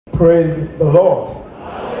Praise the Lord.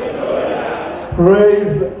 Hallelujah.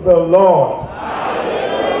 Praise the Lord.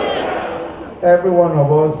 Hallelujah. Every one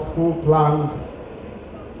of us who plans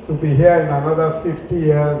to be here in another 50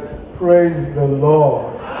 years, praise the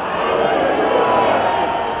Lord. Hallelujah.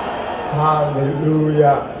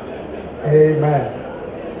 Hallelujah. Amen.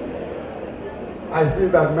 I see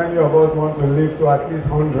that many of us want to live to at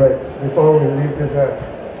least 100 before we leave this earth.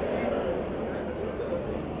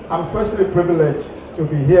 I'm especially privileged to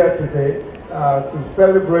be here today to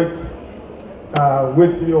celebrate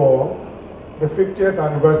with you all the 50th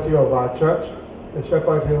anniversary of our church, the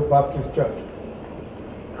Shepherdhill Baptist Church.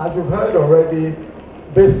 As you've heard already,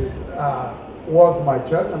 this was my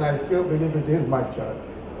church, and I still believe it is my church.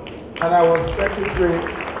 And I was secretary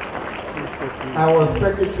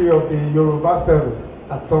of the Yoruba service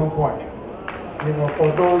at some point. You know, for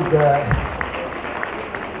those,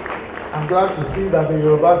 I'm glad to see that the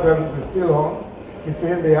Yoruba service is still on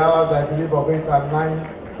between the hours, I believe, of 8 and 9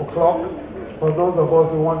 o'clock for those of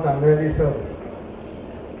us who want an early service.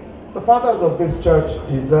 The fathers of this church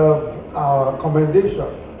deserve our commendation,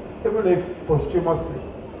 even if posthumously,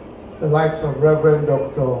 the likes of Rev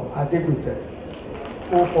Dr Adegbite,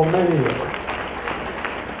 who for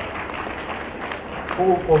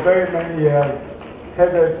very many years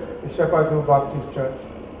headed the Shepherdhill Baptist Church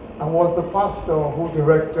and was the pastor who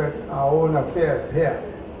directed our own affairs here.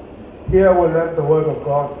 Here we learned the Word of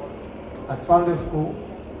God at Sunday school,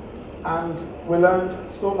 and we learned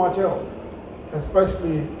so much else,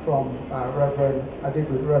 especially from Rev Dr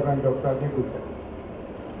Adegbite.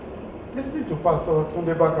 Listening to Pastor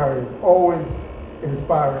Tunde Bakare is always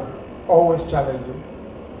inspiring, always challenging.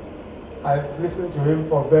 I've listened to him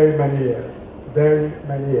for very many years.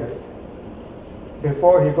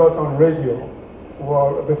 Before he got on radio,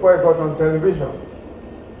 well, before he got on television,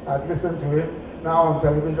 I'd listened to him. Now on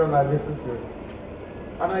television, I listen to him.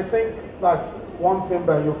 And I think that one thing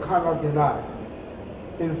that you cannot deny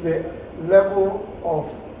is the level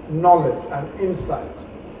of knowledge and insight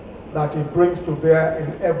that he brings to bear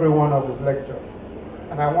in every one of his lectures.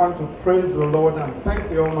 And I want to praise the Lord and thank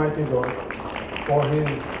the Almighty God for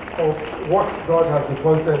what God has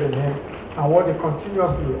deposited in him and what he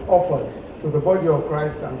continuously offers to the body of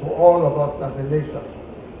Christ and to all of us as a nation.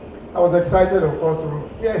 I was excited, of course, to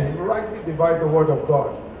hear him rightly divide the Word of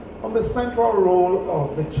God on the central role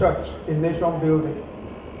of the church in nation building.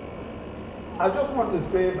 I just want to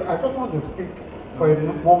speak for a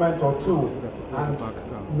moment or two, and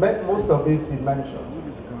most of this he mentioned.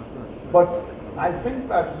 But I think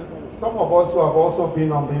that some of us who have also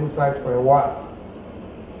been on the inside for a while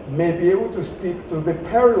may be able to speak to the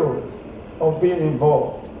perils of being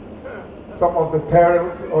involved, some of the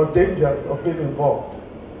perils or dangers of being involved.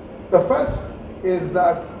 The first is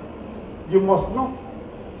that you must not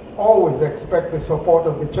always expect the support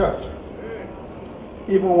of the church,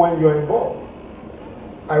 even when you're involved.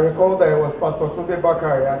 I recall there was Pastor Tunde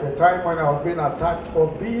Bakare at a time when I was being attacked for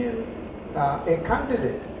being a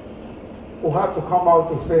candidate who had to come out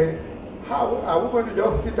to say, how are we going to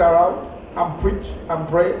just sit around and preach and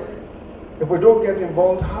pray? If we don't get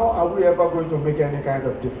involved, how are we ever going to make any kind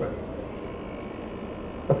of difference?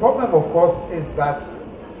 The problem, of course, is that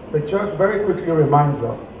the church very quickly reminds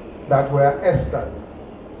us that we are Esthers.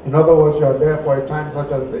 In other words, you are there for a time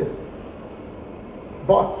such as this.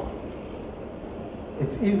 But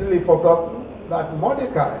it's easily forgotten that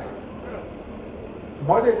Mordecai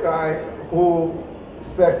who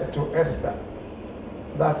said to Esther,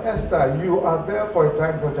 that Esther, you are there for a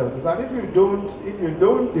time such as this, and if you don't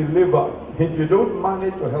deliver, if you don't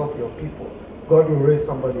manage to help your people, God will raise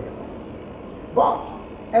somebody else. But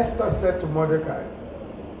Esther said to Mordecai,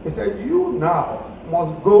 he said, you now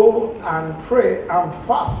must go and pray and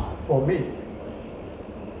fast for me,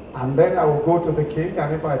 and then I will go to the king,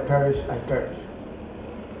 and if I perish, I perish.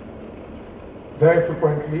 Very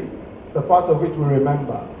frequently, the part of which we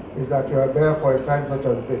remember is that you are there for a time such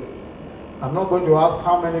as this. I'm not going to ask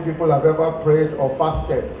how many people have ever prayed or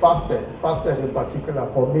fasted in particular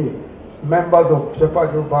for me, members of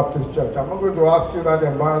Shepherdhill Baptist Church. I'm not going to ask you that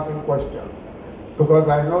embarrassing question because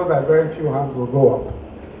I know that very few hands will go up.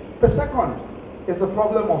 The second is the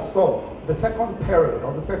problem of salt. The second peril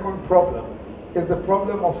or the second problem is the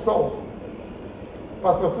problem of salt.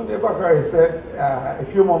 Pastor Tunde Bakare said a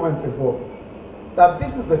few moments ago that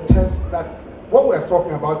this is the test that what we're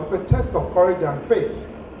talking about is the test of courage and faith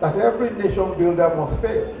that every nation builder must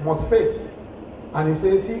face. And he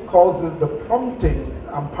says he calls it the promptings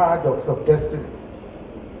and paradox of destiny.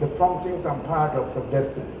 The promptings and paradox of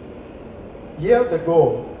destiny. Years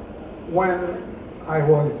ago, when I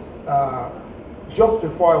was, just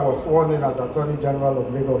before I was sworn in as Attorney General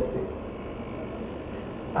of Lagos State,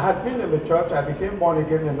 I had been in the church. I became born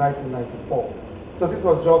again in 1994. So this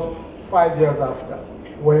was just 5 years after,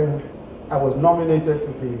 when I was nominated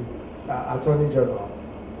to be Attorney General.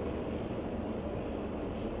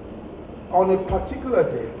 On a particular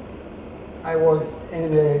day, I was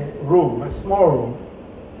in a room, a small room,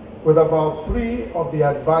 with about 3 of the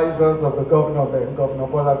advisors of the governor then, Governor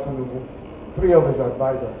Bola Tinubu, 3 of his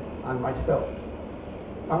advisors, and myself.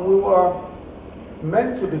 And we were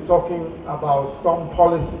meant to be talking about some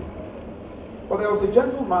policy. But there was a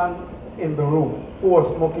gentleman in the room who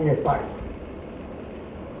was smoking a pipe.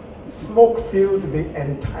 Smoke filled the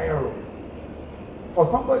entire room. For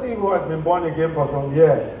somebody who had been born again for some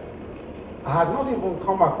years, I had not even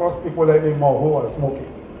come across people anymore who were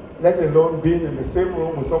smoking, let alone being in the same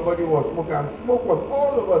room with somebody who was smoking, and smoke was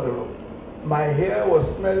all over the room. My hair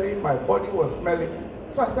was smelling, my body was smelling.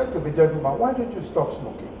 So I said to the gentleman, why don't you stop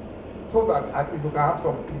smoking? So that at least we can have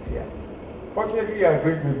some peace here. Fortunately, he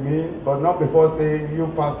agreed with me, but not before saying, you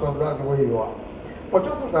pastors, that's the way you are. But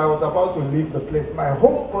just as I was about to leave the place, my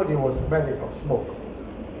whole body was smelling of smoke.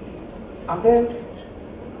 And then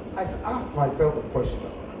I asked myself a question,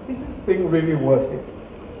 is this thing really worth it?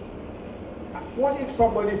 What if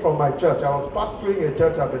somebody from my church, I was pastoring a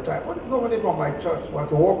church at the time, what if somebody from my church were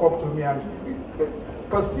to walk up to me and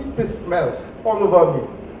perceive this smell all over me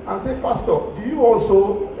and say, Pastor, do you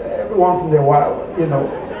also, every once in a while, you know?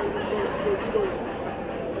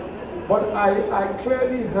 But I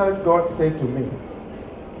clearly heard God say to me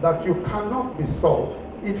that you cannot be salt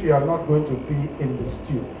if you are not going to be in the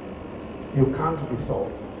stew. You can't be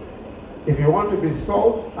salt. If you want to be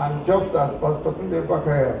salt, and just as Pastor Tunde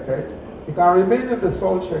Bakare has said, you can remain in the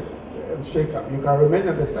salt shaker, you can remain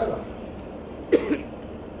in the cellar.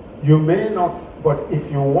 You may not, but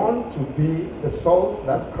if you want to be the salt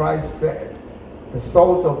that Christ said, the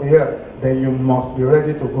salt of the earth, then you must be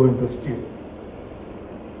ready to go in the stew.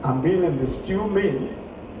 And being in the stew means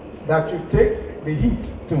that you take the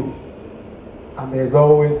heat too. And there's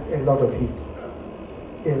always a lot of heat.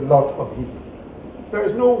 A lot of heat. There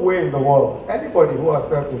is no way in the world, anybody who has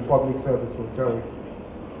served in public service will tell you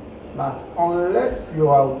that unless you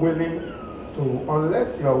are willing to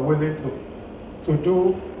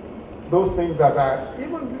do those things that are,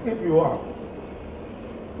 even if you are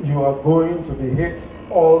going to be hit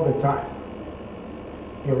all the time.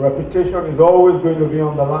 Your reputation is always going to be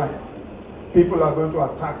on the line. People are going to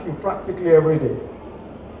attack you practically every day.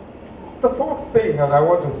 The fourth thing that I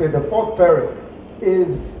want to say, the fourth peril,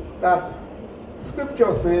 is that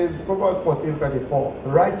Scripture says, Proverbs 14:34,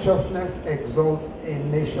 righteousness exalts a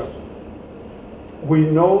nation. We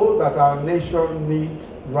know that our nation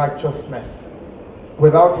needs righteousness.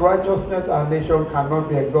 Without righteousness, our nation cannot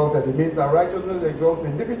be exalted. It means that righteousness exalts the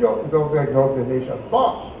individual, it also exalts the nation.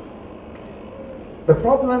 But the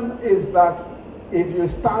problem is that if you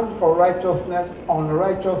stand for righteousness,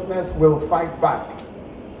 unrighteousness will fight back.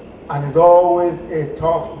 And it's always a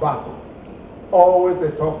tough battle. Always a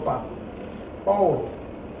tough battle. Always.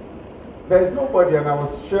 There is nobody, and I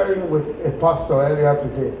was sharing with a pastor earlier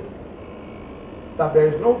today, that there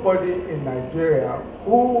is nobody in Nigeria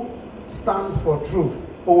who stands for truth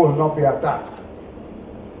who will not be attacked.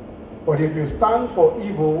 But if you stand for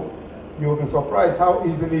evil, you will be surprised how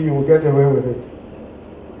easily you will get away with it.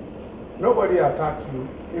 Nobody attacks you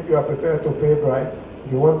if you are prepared to pay bribes.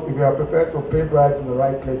 If you are prepared to pay bribes in the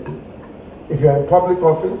right places. If you are in public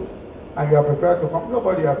office and you are prepared to come,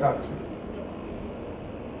 nobody attacks you.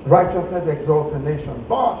 Righteousness exalts a nation,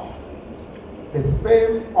 but the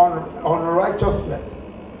same unrighteousness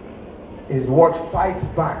is what fights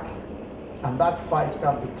back, and that fight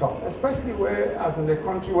can be tough, especially as in a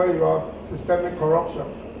country where you have systemic corruption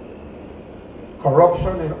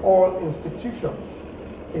in all institutions,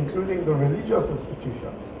 including the religious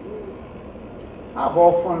institutions. I've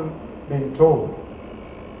often been told,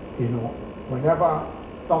 whenever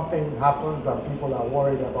something happens and people are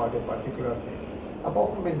worried about a particular thing, I've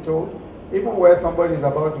often been told, even where somebody is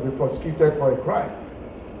about to be prosecuted for a crime,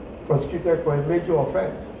 prosecuted for a major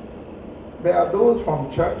offense, there are those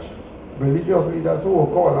from church, religious leaders, who will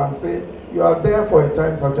call and say, you are there for a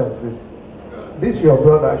time such as this. This your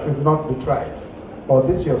brother should not be tried, or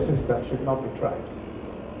this your sister should not be tried.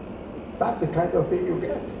 That's the kind of thing you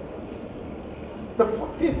get. The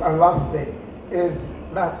fifth and last thing is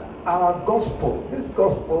that our gospel, this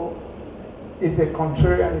gospel is a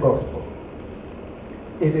contrarian gospel.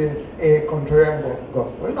 It is a contrarian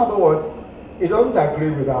gospel. In other words, it doesn't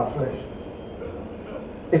agree with our flesh.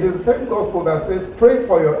 It is the same gospel that says, pray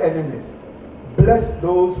for your enemies, bless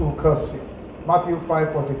those who curse you. Matthew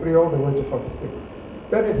 5:43 all the way to 46.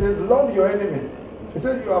 Then it says, love your enemies. It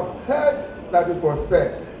says, you have heard that it was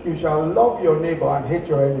said, you shall love your neighbor and hate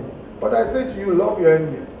your enemy. But I say to you, love your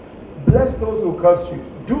enemies. Bless those who curse you.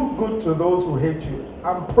 Do good to those who hate you.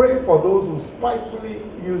 And pray for those who spitefully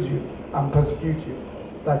use you and persecute you,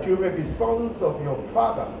 that you may be sons of your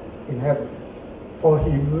Father in heaven. For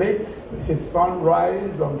he makes his sun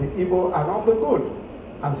rise on the evil and on the good,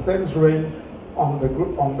 and sends rain on the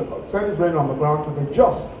ground to the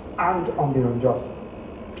just and on the unjust.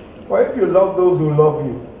 For if you love those who love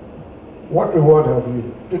you, what reward have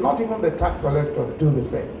you? Do not even the tax collectors do the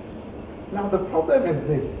same? Now the problem is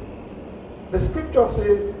this. The scripture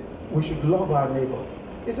says we should love our neighbors.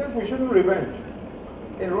 It says we shouldn't revenge.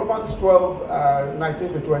 In Romans 12,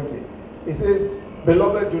 19 to 20, it says,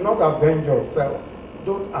 beloved, do not avenge yourselves.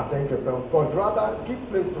 Don't avenge yourselves, but rather give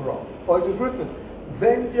place to wrath. For it is written,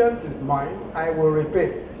 vengeance is mine, I will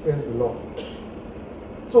repay, says the Lord.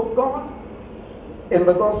 So God, in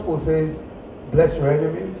the gospel, says, bless your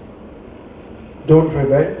enemies, don't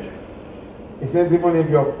revenge. He says, even if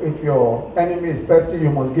your enemy is thirsty,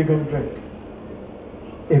 you must give him drink.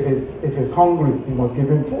 If he's hungry, you must give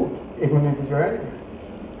him food, even if it's your enemy.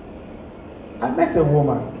 I met a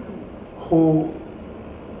woman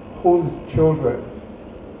whose children,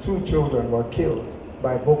 2 children, were killed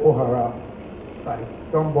by Boko Haram, by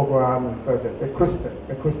some Boko Haram insurgents, a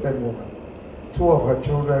Christian woman. 2 of her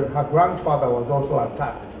children, her grandfather was also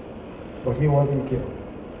attacked, but he wasn't killed.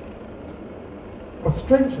 But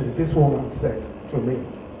strangely, this woman said to me,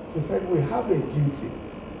 she said, we have a duty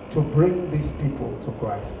to bring these people to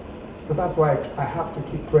Christ. So that's why I have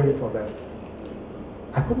to keep praying for them.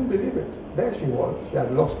 I couldn't believe it. There she was. She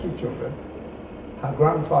had lost 2 children. Her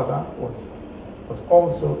grandfather was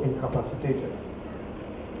also incapacitated.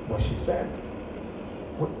 But she said,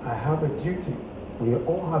 I have a duty. We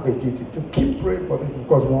all have a duty to keep praying for them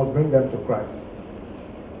because we must bring them to Christ.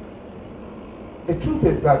 The truth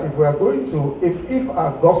is that if we are going to, if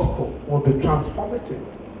our gospel will be transformative,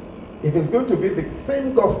 if it's going to be the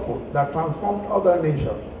same gospel that transformed other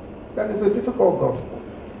nations, then it's a difficult gospel.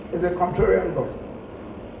 It's a contrarian gospel.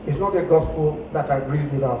 It's not a gospel that agrees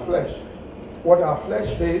with our flesh. What our flesh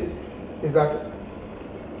says is that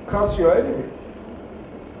curse your enemies.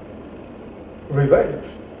 Revenge.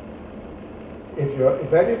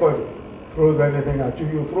 If anybody throws anything at you,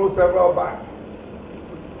 you throw several back.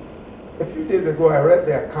 A few days ago, I read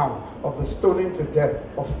the account of the stoning to death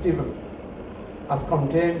of Stephen, as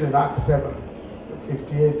contained in Acts 7,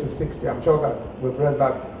 58 to 60. I'm sure that we've read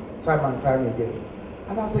that time and time again.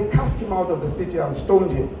 And as they cast him out of the city and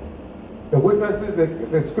stoned him, the witnesses,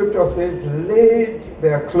 the scripture says, laid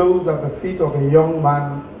their clothes at the feet of a young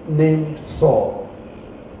man named Saul.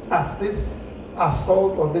 As this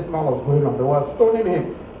assault on this man was going on, they were stoning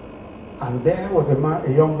him. And there was a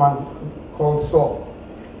young man called Saul.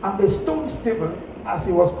 And they stoned Stephen as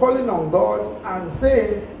he was calling on God and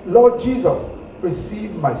saying, Lord Jesus,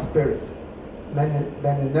 receive my spirit. Then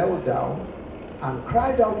he knelt down and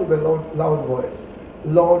cried out with a loud voice,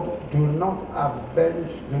 Lord, do not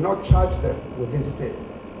charge them with this sin.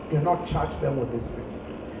 Do not charge them with this sin.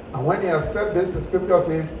 And when he has said this, the scripture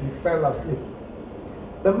says he fell asleep.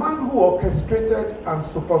 The man who orchestrated and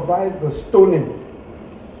supervised the stoning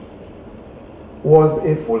was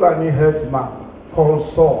a Fulani herdsman called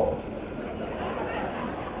Saul.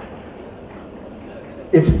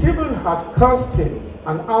 If Stephen had cursed him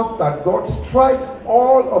and asked that God strike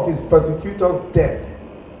all of his persecutors dead,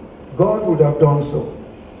 God would have done so.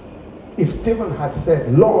 If Stephen had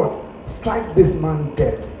said, Lord, strike this man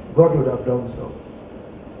dead, God would have done so.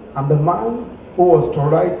 And the man who was to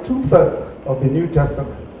write 2/3 of the New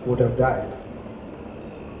Testament would have died.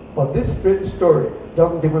 But this strange story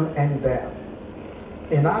doesn't even end there.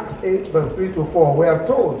 In Acts 8, verse 3 to 4, we are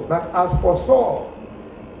told that as for Saul,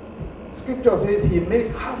 scripture says he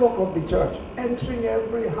made havoc of the church, entering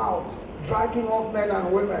every house, dragging off men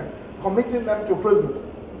and women, committing them to prison.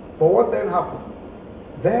 But what then happened?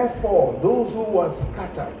 Therefore, those who were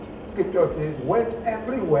scattered, scripture says, went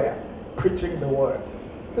everywhere preaching the word.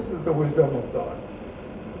 This is the wisdom of God.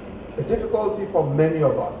 The difficulty for many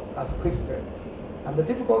of us as Christians, and the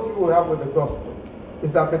difficulty we have with the gospel,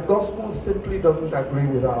 is that the gospel simply doesn't agree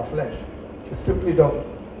with our flesh. It simply doesn't.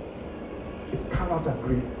 It cannot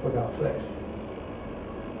agree with our flesh.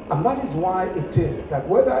 And that is why it is that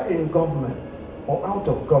whether in government or out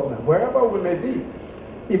of government, wherever we may be,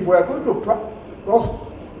 if we are going to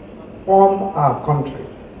transform our country,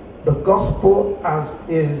 the gospel as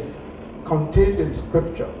is contained in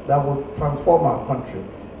scripture that will transform our country,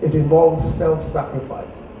 it involves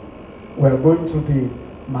self-sacrifice. We are going to be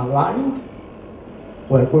maligned.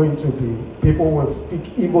 We're going to be, people will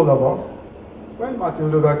speak evil of us. When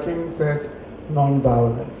Martin Luther King said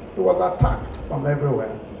non-violence, he was attacked from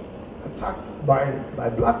everywhere. attacked by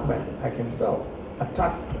black men like himself,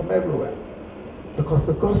 attacked from everywhere. Because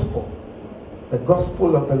the gospel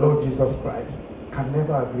of the Lord Jesus Christ can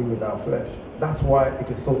never agree with our flesh. That's why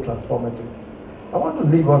it is so transformative. I want to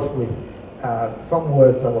leave us with some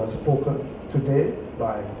words that were spoken today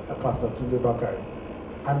by Pastor Tunde Bakare.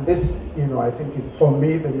 And this, I think is, for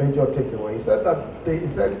me, the major takeaway. He said that the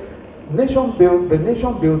nation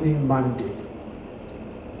building mandate,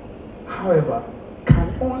 however,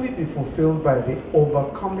 can only be fulfilled by the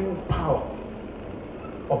overcoming power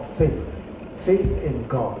of faith in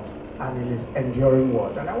God and in His enduring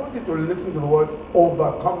word. And I want you to listen to the words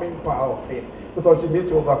overcoming power of faith, because you need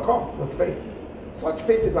to overcome with faith. Such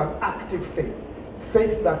faith is an active faith,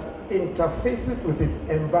 faith that interfaces with its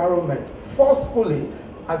environment, forcefully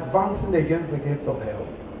advancing against the gates of hell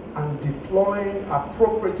and deploying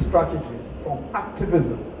appropriate strategies from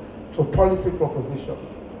activism to policy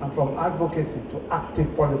propositions and from advocacy to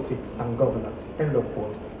active politics and governance. End of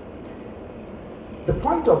quote. The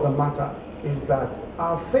point of the matter is that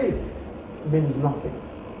our faith means nothing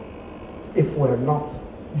if we're not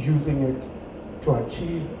using it to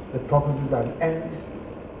achieve the purposes and ends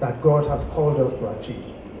that God has called us to achieve.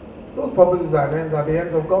 Those purposes and ends are the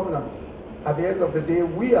ends of governance. At the end of the day,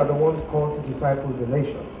 we are the ones called to disciple the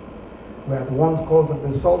nations. We are the ones called to be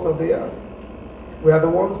the salt of the earth. We are the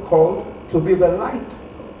ones called to be the light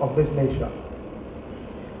of this nation.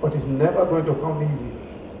 But it's never going to come easy.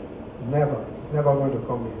 Never. It's never going to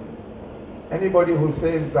come easy. Anybody who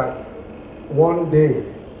says that one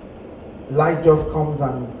day light just comes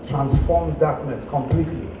and transforms darkness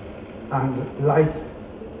completely and light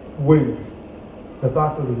wins the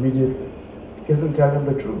battle immediately isn't telling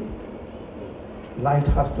the truth. Light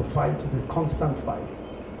has to fight. It's a constant fight.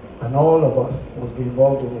 And all of us must be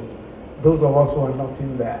involved in it. Those of us who are not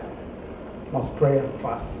in there must pray and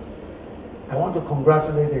fast. I want to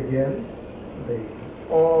congratulate again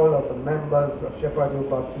all of the members of Shepherdhill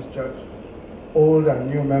Baptist Church, old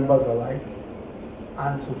and new members alike,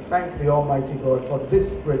 and to thank the Almighty God for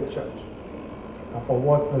this great church and for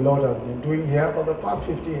what the Lord has been doing here for the past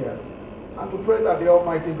 50 years. And to pray that the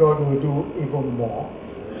Almighty God will do even more,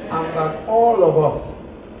 and that all of us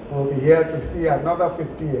will be here to see another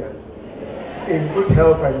 50 years in good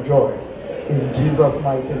health and joy. In Jesus'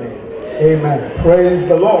 mighty name. Amen. Praise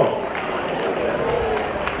the Lord.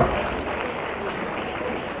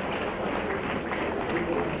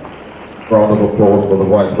 Round of applause for the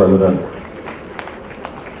Vice President.